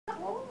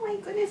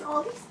is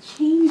all these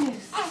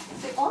changes?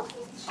 All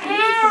these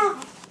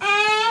changes.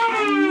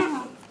 I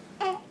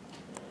know.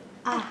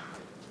 Ah.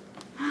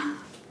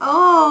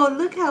 Oh,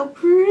 look how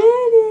pretty.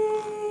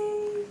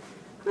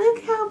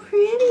 Look how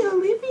pretty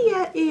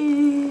Olivia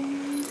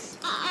is.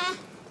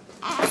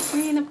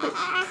 We're gonna put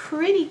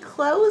pretty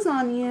clothes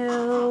on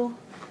you.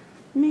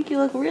 Make you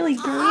look really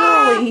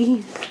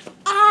girly.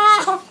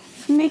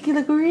 Make you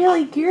look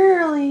really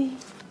girly.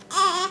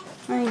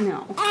 I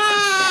know.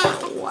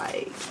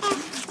 White.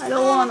 I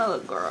don't want to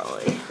look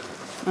girly.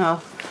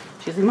 Oh,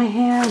 she's in my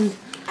hand.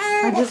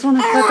 I just want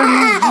to click on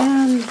my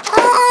hand.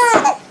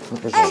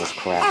 What is all this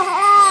crap?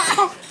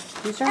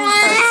 These are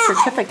our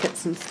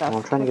certificates and stuff. Well,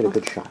 I'm trying to get a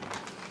good shot.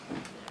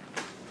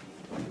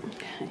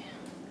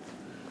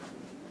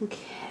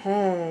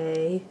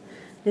 Okay.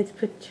 Let's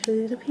put your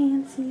little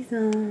panties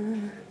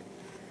on.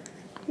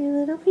 Your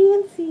little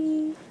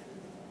panties.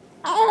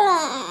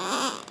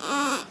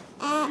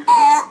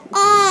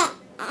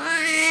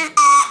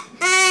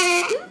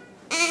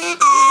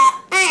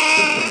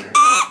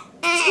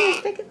 Here,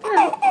 stick it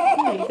through.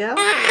 There you go.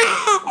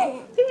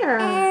 There.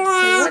 So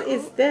what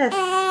is this? So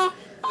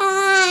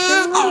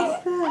what is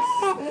this?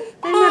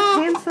 And my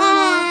pants on.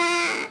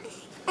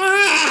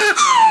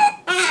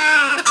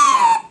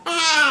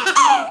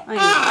 Are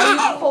you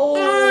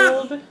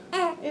cold?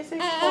 Is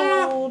it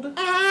cold?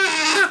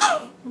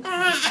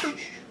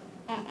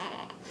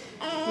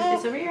 Put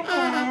this over your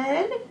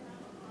head.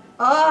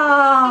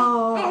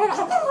 Oh!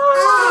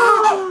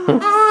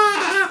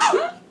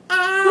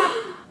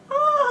 Oh!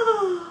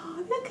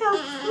 Look how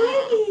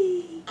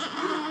pretty!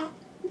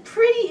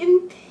 Pretty in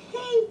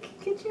pink.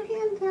 Get your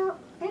hands out.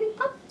 Ready?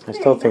 Pop. I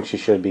still think she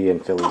should be in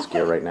Philly's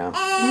gear right now.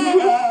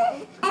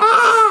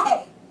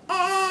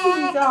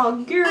 She's all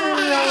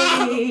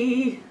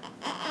girly.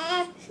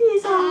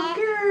 She's all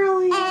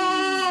girly.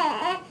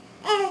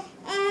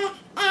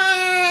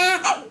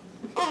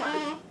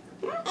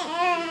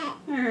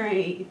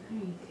 Alright, there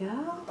you go.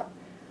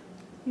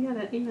 You're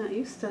not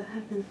used to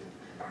having.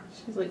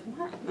 She's like,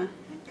 what in the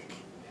heck?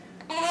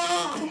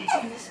 Okay,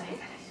 turn this way,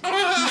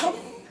 guys.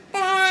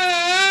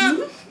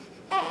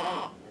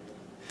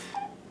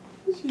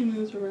 She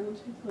moves around.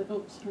 She's like,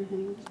 oh, sorry,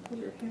 honey. Just pull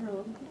your hair a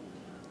little bit.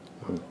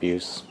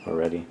 Abuse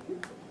already.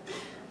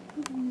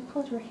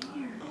 Pulled your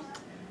hair.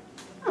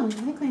 Oh,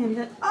 you landed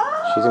it.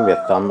 Oh! She's gonna be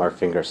a thumb or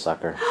finger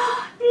sucker.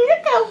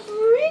 Look how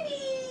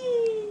pretty!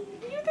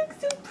 You look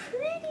so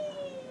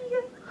pretty!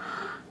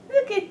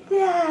 Look at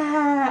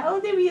that!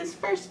 Olivia's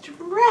first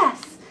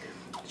dress!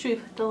 Should we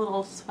put the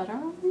little sweater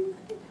on?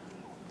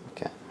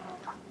 Okay.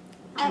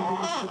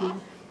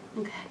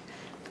 Okay.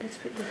 Let's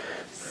put the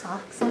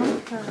socks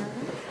on her.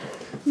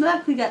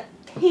 Look, we got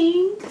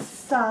pink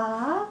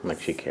socks. Like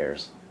she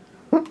cares.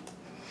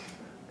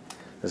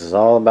 This is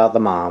all about the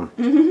mom.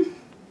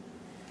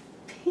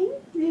 Pink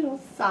little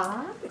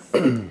socks.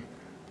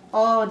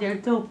 Oh,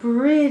 they're so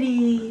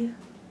pretty.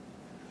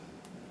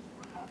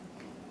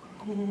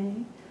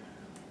 Okay.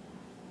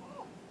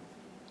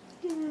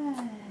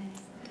 Yay.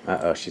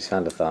 Uh-oh, she's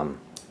found a thumb.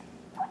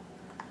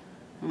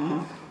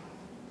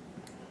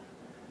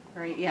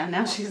 Right, yeah,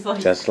 now she's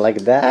like... Just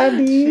like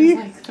Daddy. She's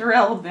like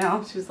thrilled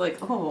now. She's like,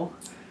 oh.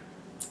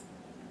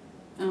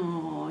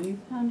 Oh, you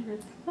found your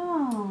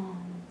thumb.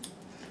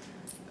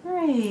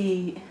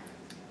 Great.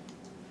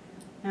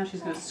 Now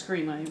she's going to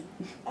scream when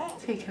I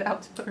take it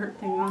out to put her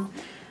thing on.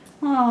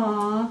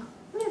 Aw,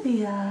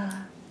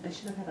 Olivia. I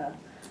should have had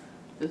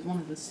there's one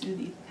of the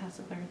Soothie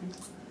pacifier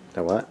things.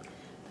 The what?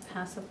 The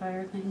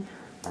pacifier thing.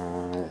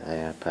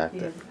 I packed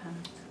Yeah, it. the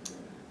packed.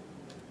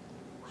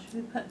 Should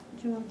we put,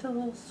 do you want the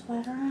little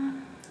sweater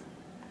on?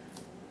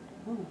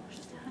 Oh,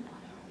 she's had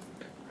one.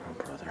 Oh,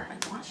 brother. I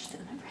washed it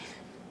and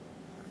everything.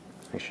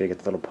 Make sure you get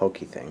the little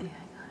pokey Yeah, thing.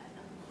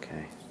 I got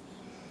it. Okay.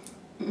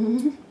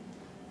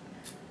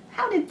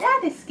 How did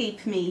that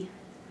escape me?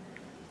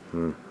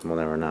 We'll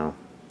never know.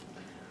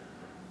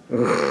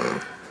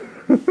 Alright.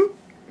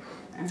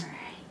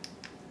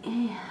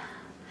 Yeah.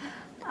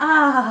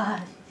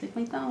 Ah, take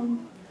my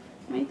thumb.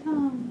 My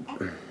thumb.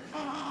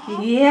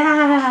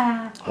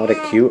 Yeah. What a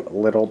cute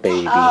little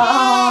baby.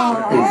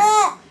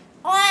 Oh.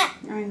 I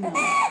know.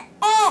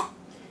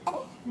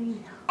 I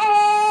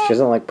know. She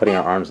doesn't like putting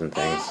her arms in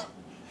things.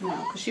 No,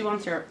 because she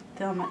wants her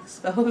thumb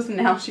exposed.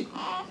 Now she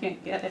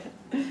can't get it.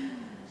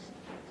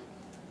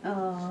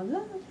 Oh,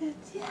 look at it.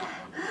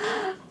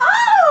 Yeah.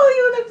 Oh,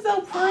 you look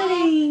so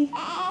pretty.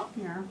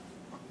 Here.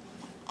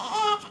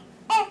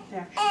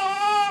 There. There.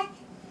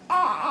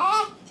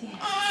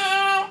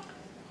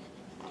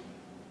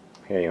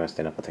 Here, you want to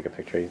stand up? I'll take a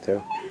picture of you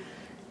too.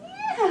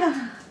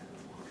 Yeah.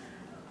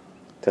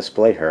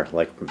 Display her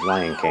like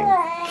Lion King.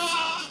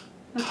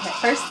 Okay,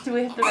 first, do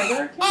we have the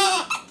regular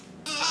camera?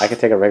 I could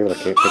take a regular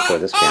picture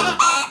with this camera.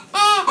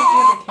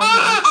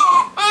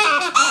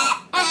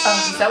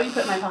 Oh, is that what you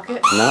put in my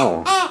pocket?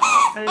 No. I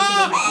didn't think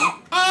of my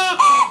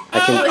phone. I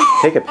can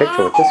take a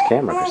picture with this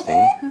camera,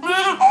 Christine.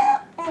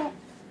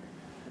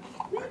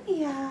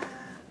 Lydia.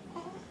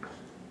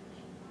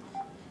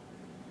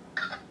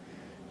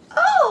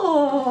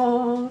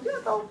 Oh,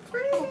 you're so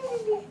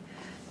pretty.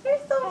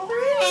 You're so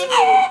pretty.